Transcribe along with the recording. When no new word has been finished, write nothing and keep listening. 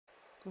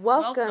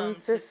Welcome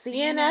to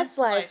CNS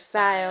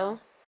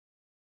Lifestyle.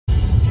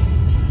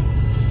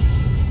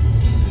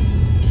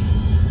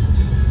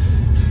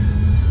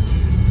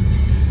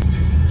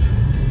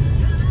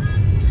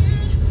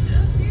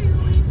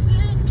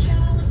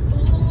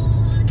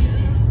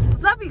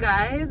 What's up, you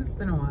guys? It's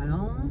been a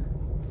while.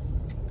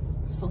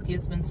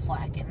 Sylkia's been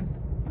slacking.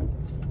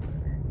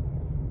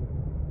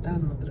 That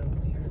was nothing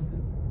over here.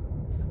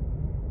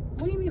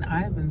 What do you mean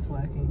I've been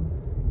slacking?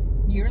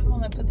 You're the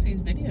one that puts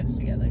these videos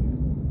together.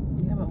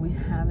 Yeah, but we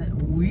haven't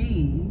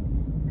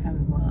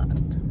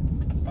vlogged.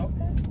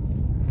 Okay.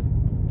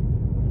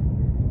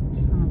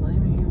 She's gonna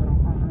blame me, but I'm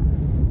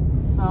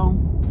fine. So,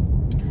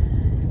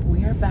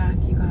 we are back,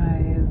 you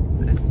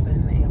guys. It's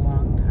been a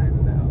long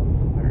time, though,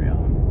 for real.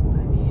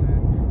 I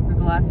mean, since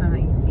the last time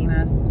that you've seen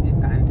us, we've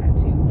gotten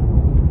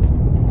tattoos.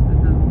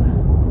 This is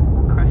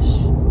Crush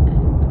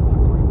and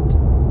Squirt.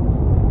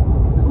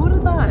 Who would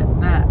have thought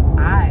that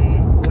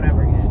I would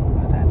ever get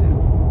a tattoo?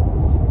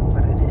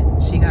 But I did.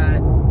 She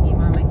got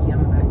Ema Mickey on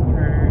the back of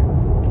her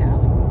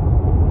calf.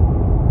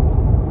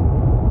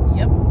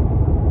 Yep.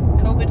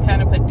 COVID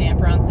kind of put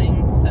damper on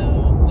things, so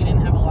we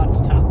didn't have a lot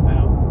to talk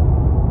about.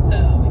 So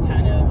we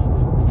kind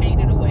of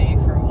faded away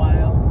for a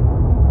while.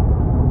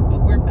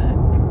 But we're back.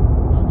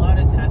 A lot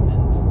has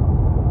happened.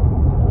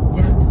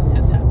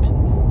 Has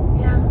happened.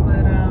 Yeah,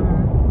 but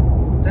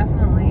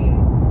definitely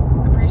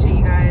appreciate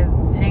you guys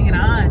hanging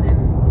on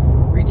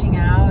and reaching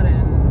out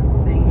and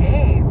saying,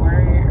 hey,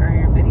 where are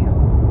your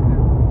videos?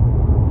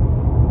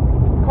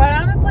 Because quite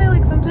honestly,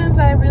 like, sometimes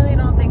I really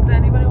don't think that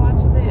anybody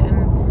watches it,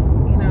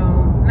 and you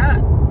know,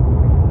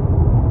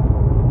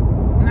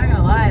 I'm not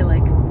gonna lie,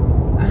 like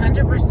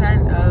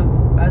 100%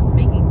 of us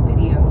making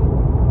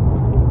videos,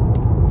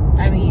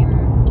 I mean,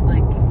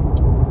 like,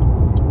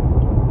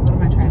 what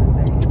am I trying to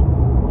say?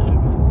 I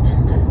don't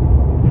know.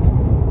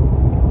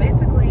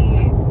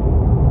 Basically,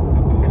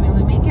 I mean,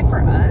 we make it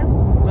for us,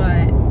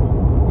 but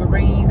we're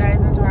bringing you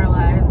guys into our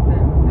lives,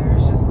 and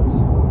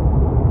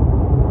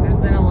there's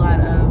been a lot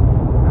of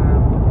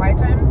quiet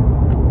time.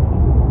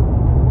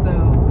 So,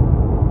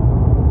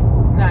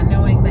 not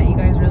knowing that you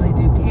guys really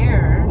do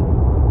care,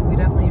 we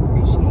definitely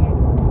appreciate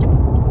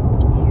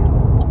you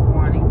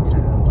wanting to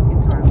look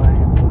into our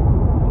lives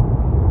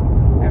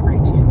every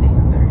Tuesday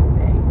and Thursday.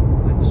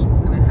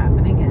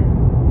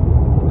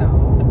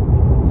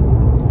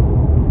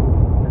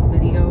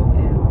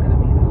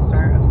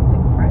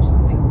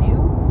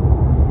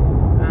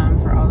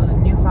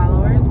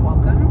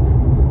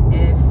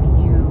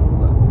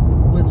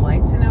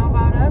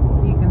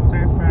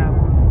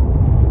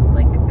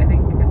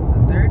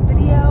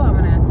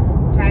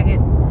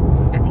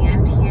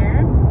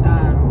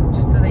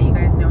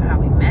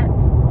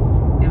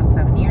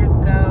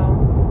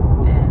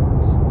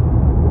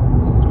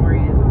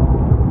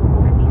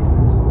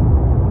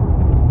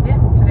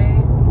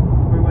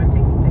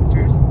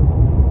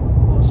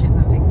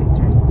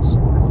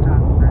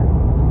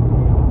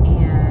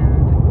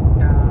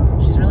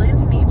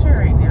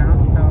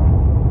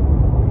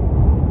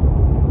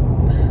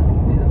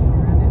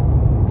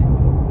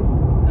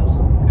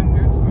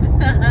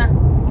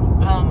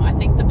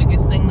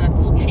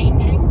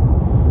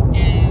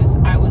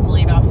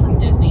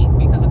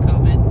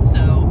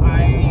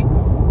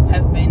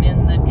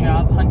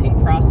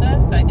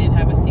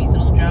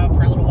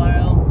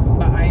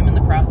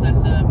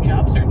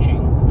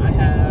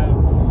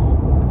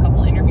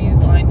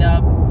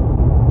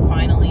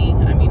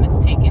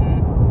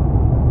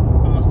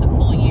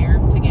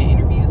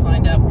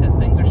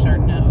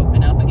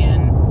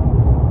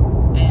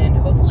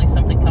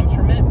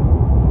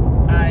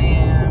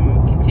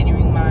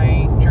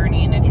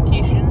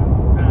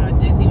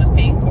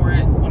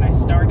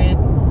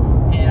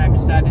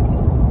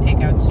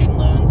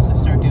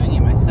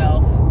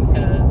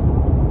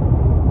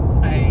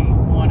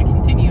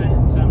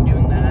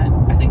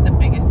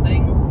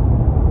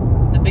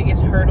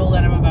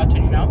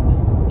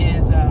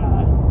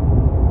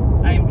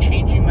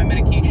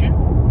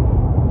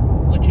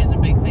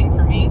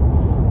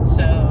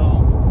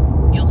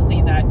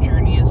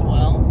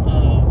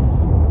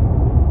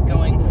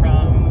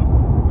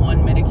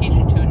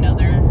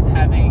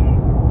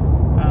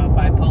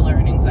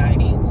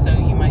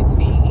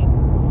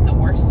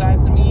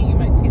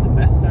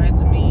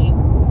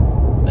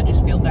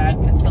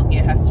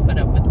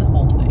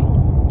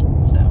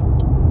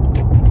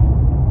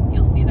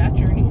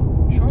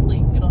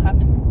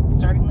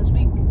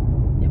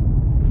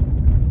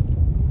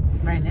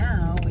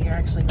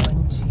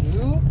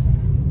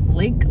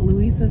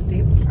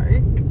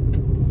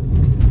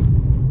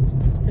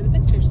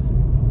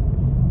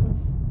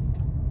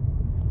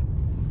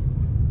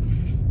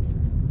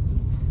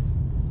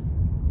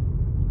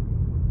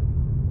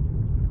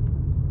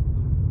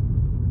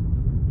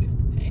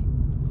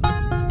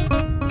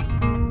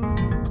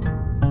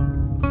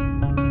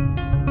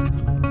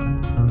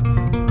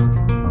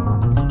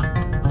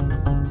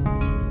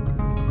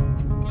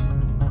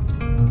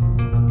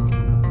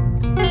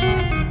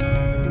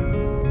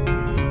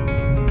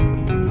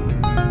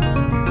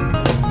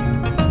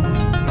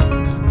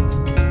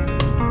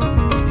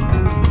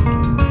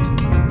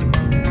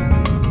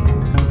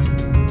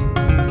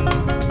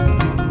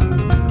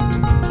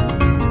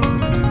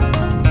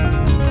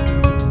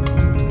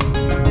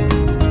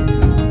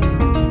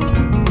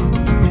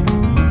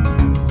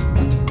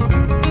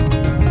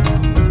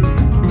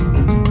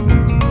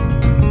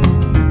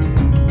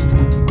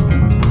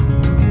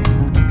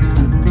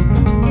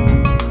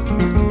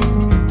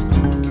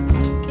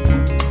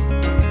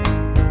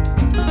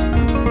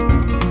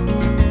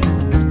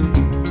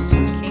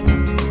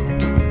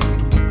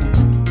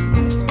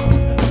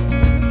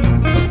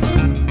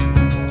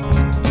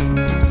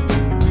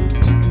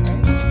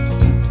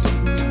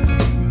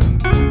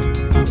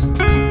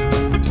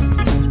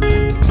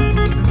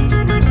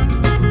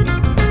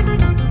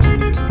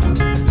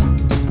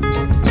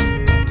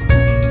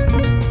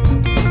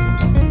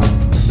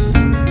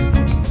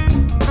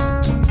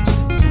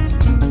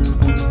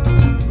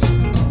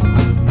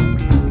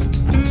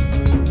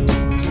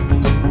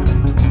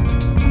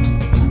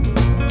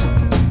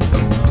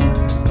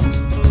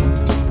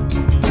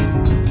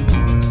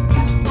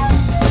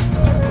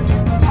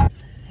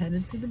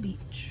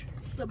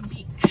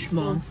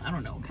 Well, I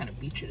don't know what kind of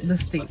beach it is. the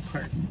state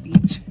park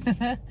beach.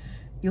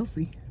 You'll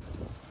see.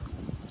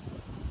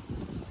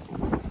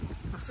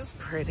 This is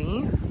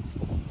pretty.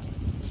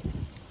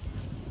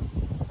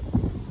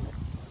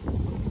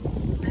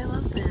 I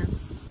love this.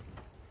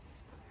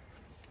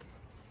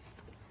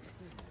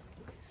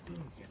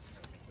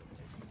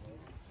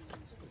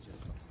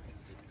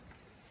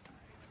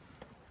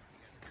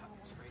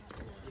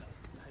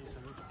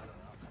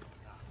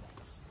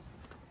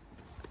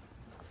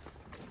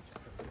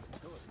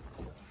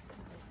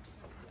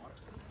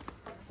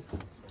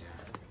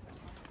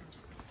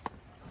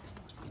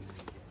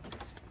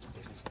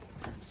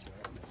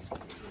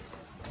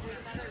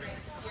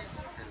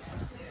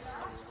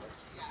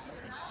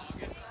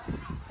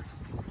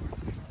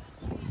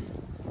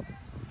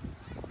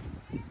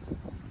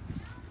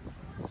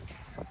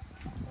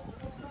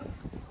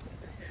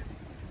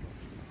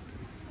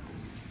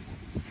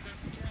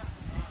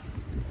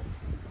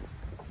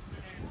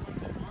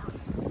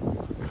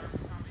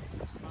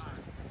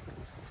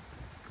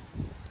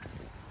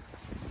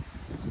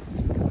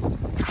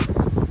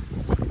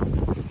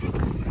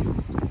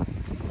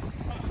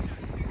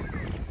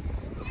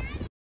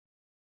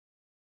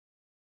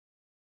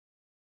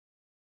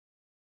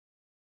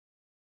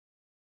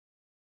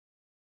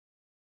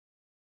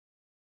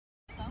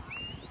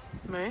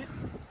 Right?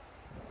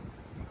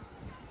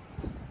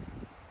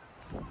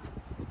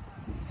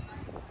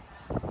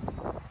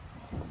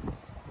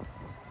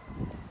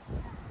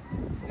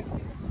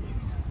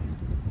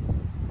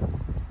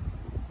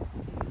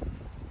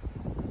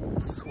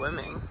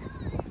 Swimming.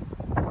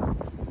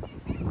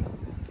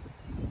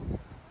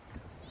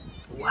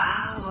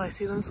 Wow, I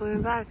see them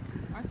swimming back.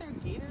 Aren't there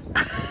gators?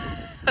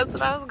 That's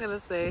what I was gonna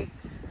say.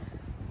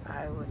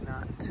 I would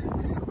not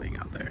be swimming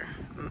out there.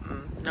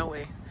 No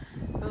way.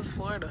 This is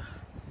Florida.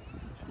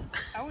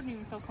 I wouldn't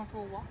even feel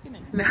comfortable walking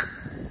in. No.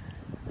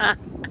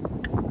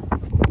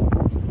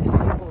 These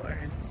people are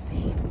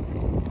insane.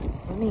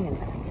 Swimming in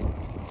that.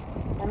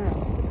 I don't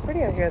know. It's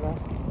pretty out here though.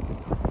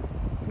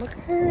 Look at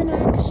her in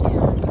action.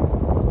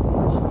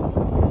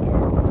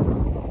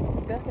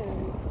 Go ahead.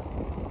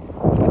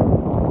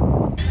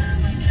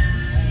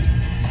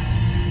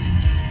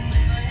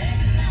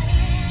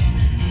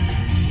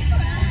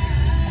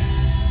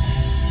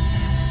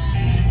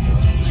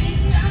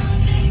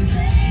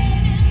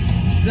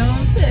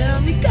 Don't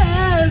tell me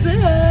 'cause it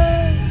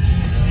hurts.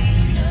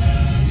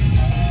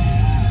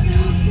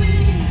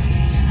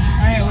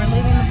 Alright, we're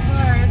leaving the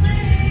park.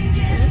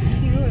 It was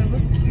cute, it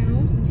was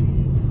cute.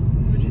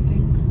 What'd you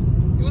think?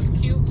 It was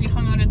cute. We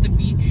hung out at the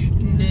beach,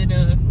 did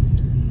a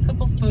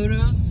couple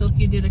photos.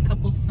 Sylkia did a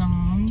couple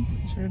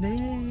songs. Sure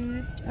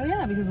did. Oh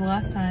yeah, because the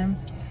last time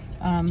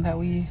that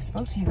we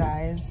spoke to you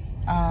guys,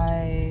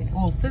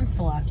 since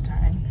the last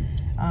time,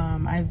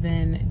 I've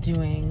been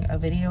doing a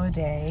video a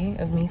day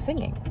of me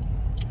singing.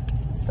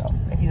 So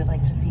if you would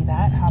like to see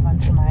that, hop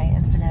onto my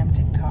Instagram,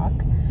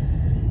 TikTok.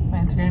 My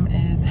Instagram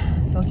is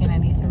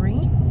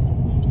Sylkia93,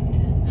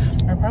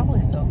 or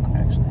probably Silk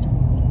actually.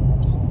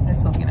 It's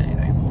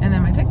Sylkia93, and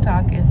then my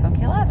TikTok is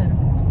Sylkia11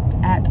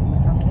 at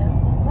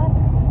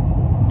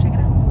Sylkia11. Check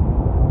it out.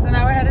 So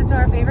now we're headed to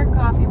our favorite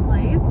coffee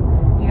place.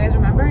 Do you guys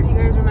remember? Do you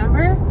guys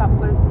remember? Pop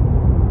quiz.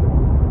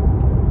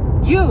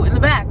 You in the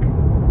back.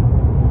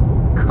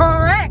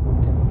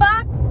 Correct.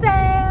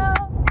 Foxtail.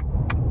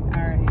 All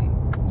right.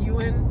 You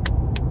win.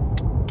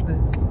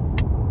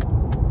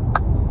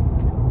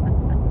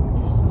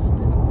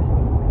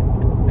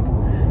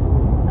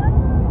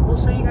 We'll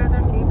show you guys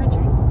our favorite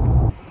drink.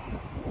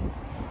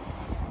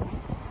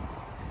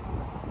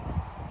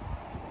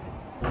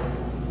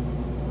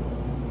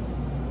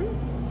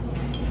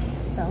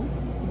 So,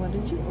 what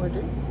did you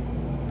order?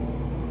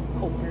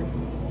 Cold brew.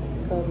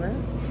 Cold brew.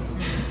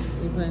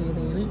 You put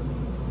anything in it?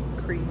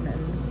 Cream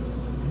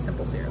and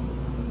simple syrup.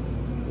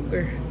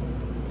 Okay.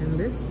 And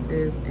this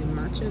is a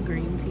matcha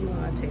green tea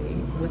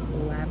latte with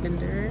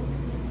lavender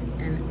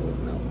and oat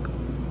milk.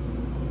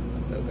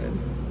 So good.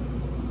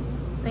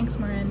 Thanks,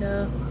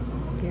 Miranda.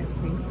 Yes,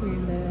 thanks,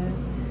 Miranda.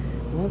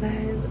 Well,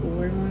 guys,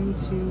 we're going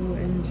to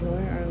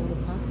enjoy our little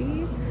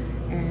coffee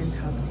and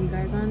talk to you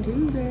guys on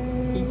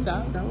Tuesday. Peace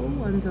out. So,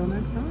 until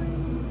next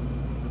time.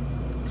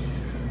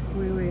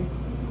 Wait.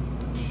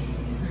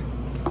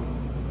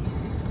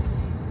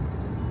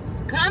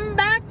 Come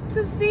back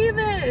to see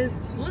this.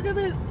 Look at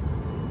this.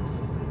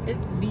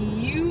 It's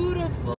beautiful.